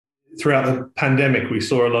Throughout the pandemic, we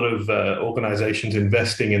saw a lot of organizations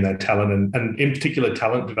investing in their talent and in particular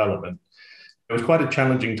talent development. It was quite a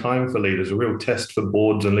challenging time for leaders, a real test for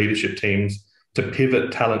boards and leadership teams to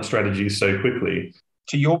pivot talent strategies so quickly.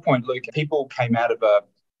 To your point, Luke, people came out of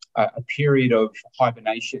a period of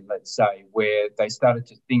hibernation, let's say, where they started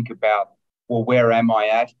to think about, well, where am I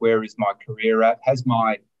at? Where is my career at? Has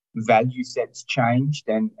my value sets changed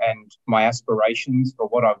and my aspirations for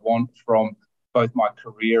what I want from both my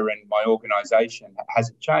career and my organisation, has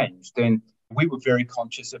it changed? And we were very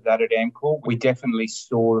conscious of that at Amcor. We definitely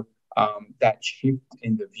saw that shift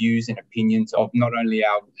in the views and opinions of not only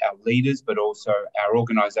our leaders, but also our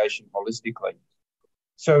organisation holistically.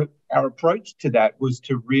 So our approach to that was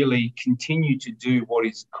to really continue to do what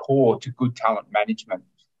is core to good talent management,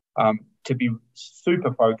 to be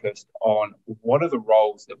super focused on what are the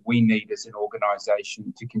roles that we need as an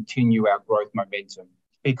organisation to continue our growth momentum.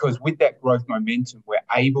 Because with that growth momentum, we're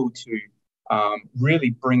able to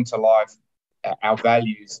really bring to life our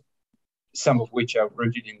values, some of which are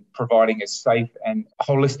rooted in providing a safe and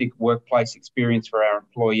holistic workplace experience for our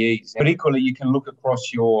employees. But equally, you can look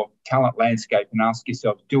across your talent landscape and ask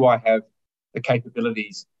yourself, do I have the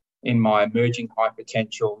capabilities in my emerging high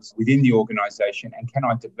potentials within the organisation, and can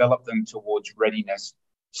I develop them towards readiness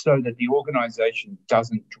so that the organisation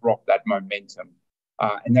doesn't drop that momentum?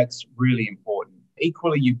 And that's really important.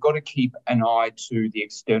 Equally, you've got to keep an eye to the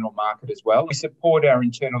external market as well. We support our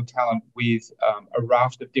internal talent with a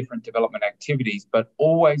raft of different development activities, but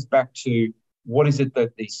always back to what is it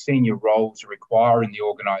that the senior roles require in the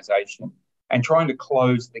organisation, and trying to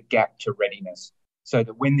close the gap to readiness so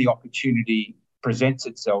that when the opportunity presents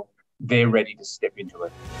itself, they're ready to step into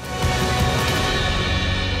it.